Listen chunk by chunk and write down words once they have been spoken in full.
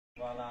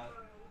While I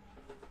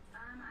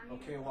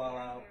okay,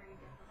 while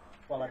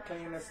I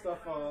clean this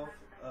stuff off,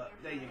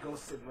 there you go,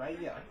 sit right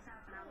here.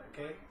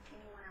 Okay,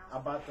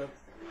 I'm about to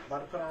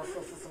put on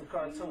some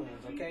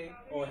cartoons. Okay.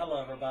 Oh,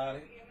 hello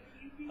everybody.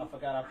 I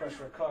forgot I pressed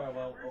record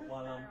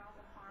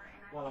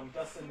while I'm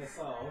dusting this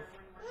off.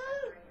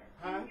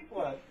 Huh?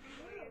 What?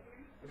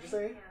 What'd you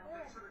say?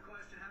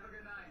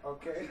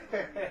 Okay.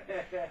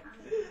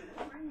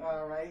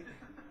 All right.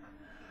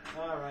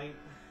 All right.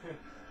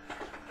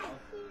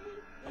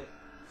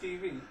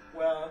 TV.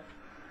 Well.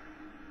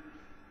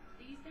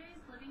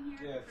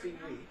 Yeah,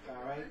 TV.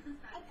 All right.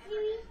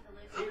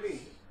 TV.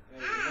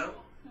 There you go.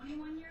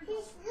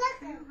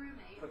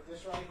 Put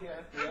this right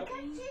here. Yep.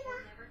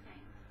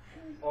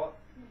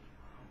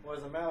 Or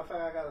as a matter of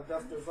fact, I gotta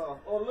dust this off.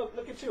 Oh,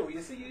 look at you.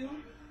 You see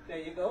you? There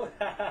you go.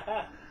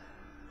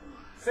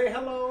 Say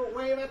hello.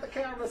 Wave at the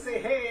camera.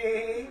 Say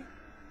hey.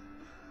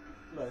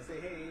 Look, say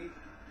hey.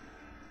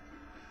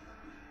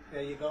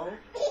 There you go.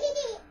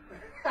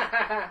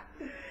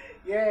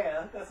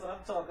 Yeah, that's what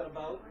I'm talking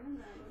about.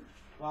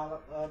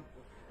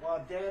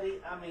 While daddy,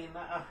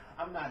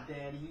 I'm not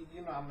daddy.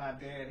 You know I'm not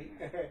daddy.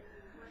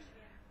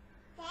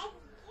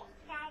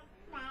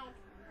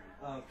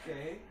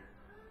 Okay.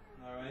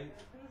 All right.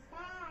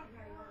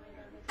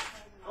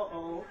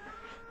 Uh-oh.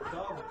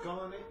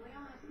 Doggone it.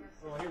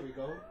 Oh, here we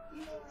go.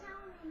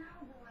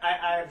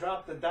 I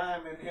dropped the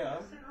dime in here.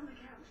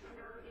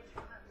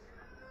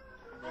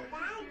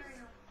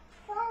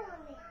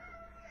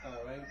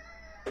 All right.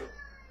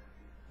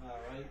 All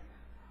right.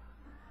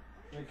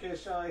 In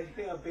case y'all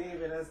hear a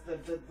baby,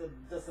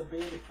 that's a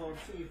baby from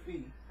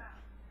TV.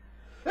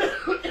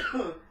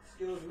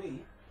 Excuse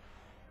me.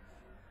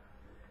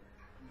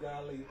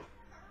 Golly.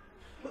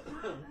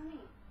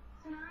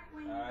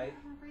 Alright.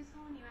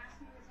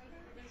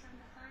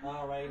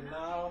 Alright,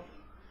 now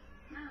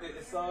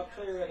it's all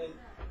clear.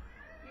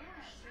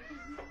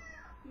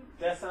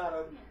 That's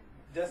how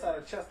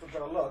the Chester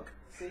gonna look.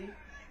 See?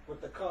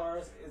 With the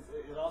cars,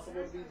 it also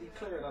will be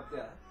declared up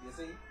there. You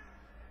see?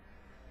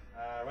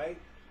 Alright.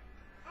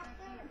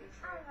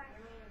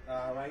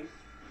 Alright.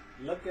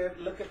 Look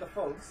at the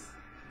folks.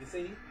 You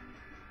see?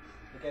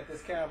 Look at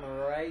this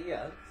camera right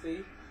here.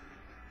 See?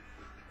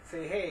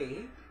 Say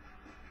hey.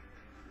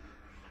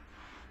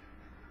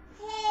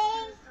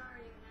 Hey.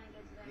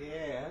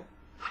 Yeah.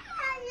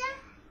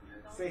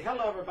 Say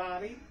hello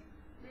everybody.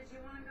 Did you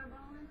want to go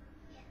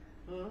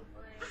bowling?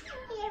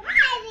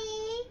 Everybody.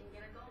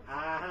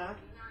 Uh-huh.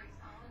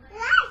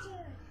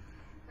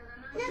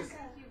 Look.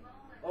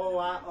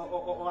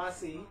 Oh, I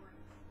see.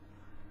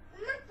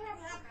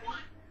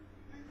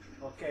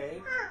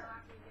 Okay.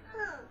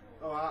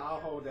 Oh, I'll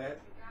hold that.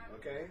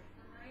 Okay.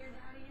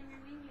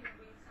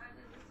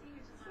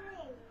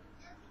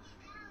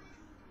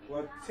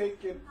 Well,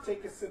 take your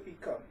sippy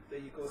cup. There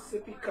you go,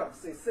 sippy cup.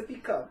 Say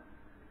sippy cup.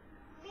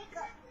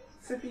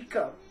 Sippy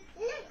cup.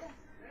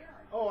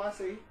 Oh, I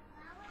see.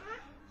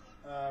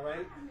 All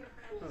right.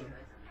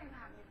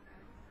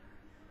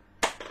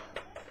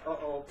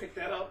 Uh-oh, pick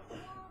that up.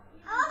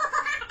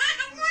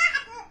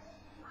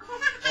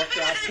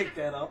 Okay, I'll pick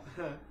that up.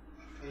 There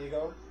you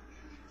go.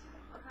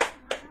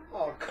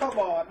 Oh, come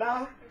on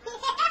now.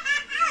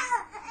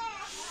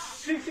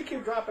 She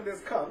keep dropping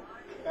this cup.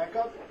 Back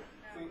up.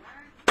 See?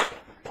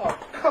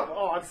 Oh, come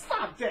on.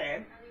 Stop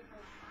that.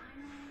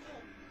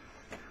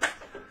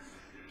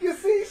 You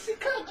see, she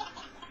couldn't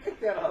pick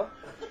that up.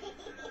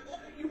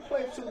 You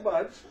play too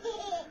much.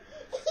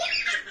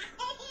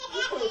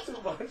 You play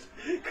too much.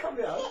 Come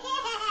here.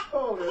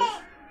 Hold this.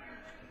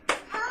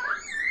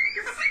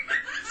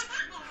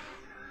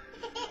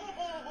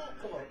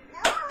 Come on.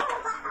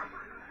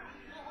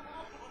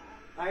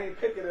 I ain't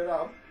picking it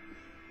up.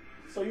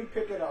 So you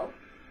pick it up.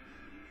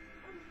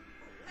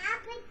 I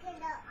pick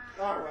it up.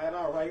 All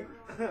right.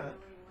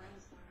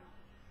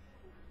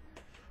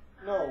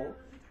 No.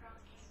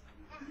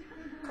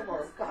 Come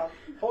on, stop.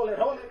 Hold it.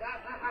 No.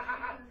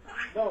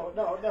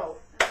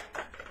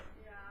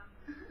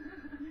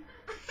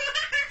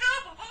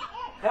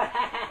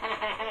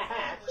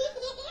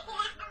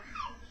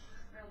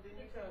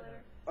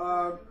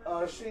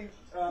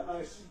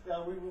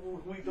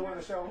 We doing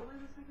a show.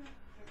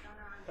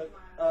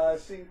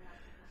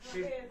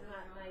 She.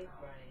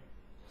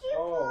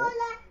 Oh,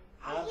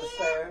 I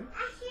understand.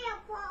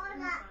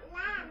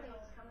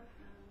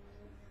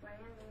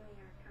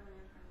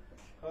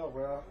 Oh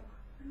well.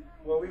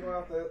 Well, we gonna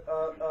have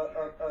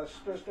to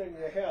straighten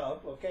your hair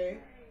up, okay?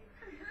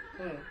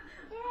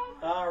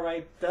 All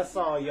right, that's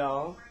all,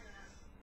 y'all.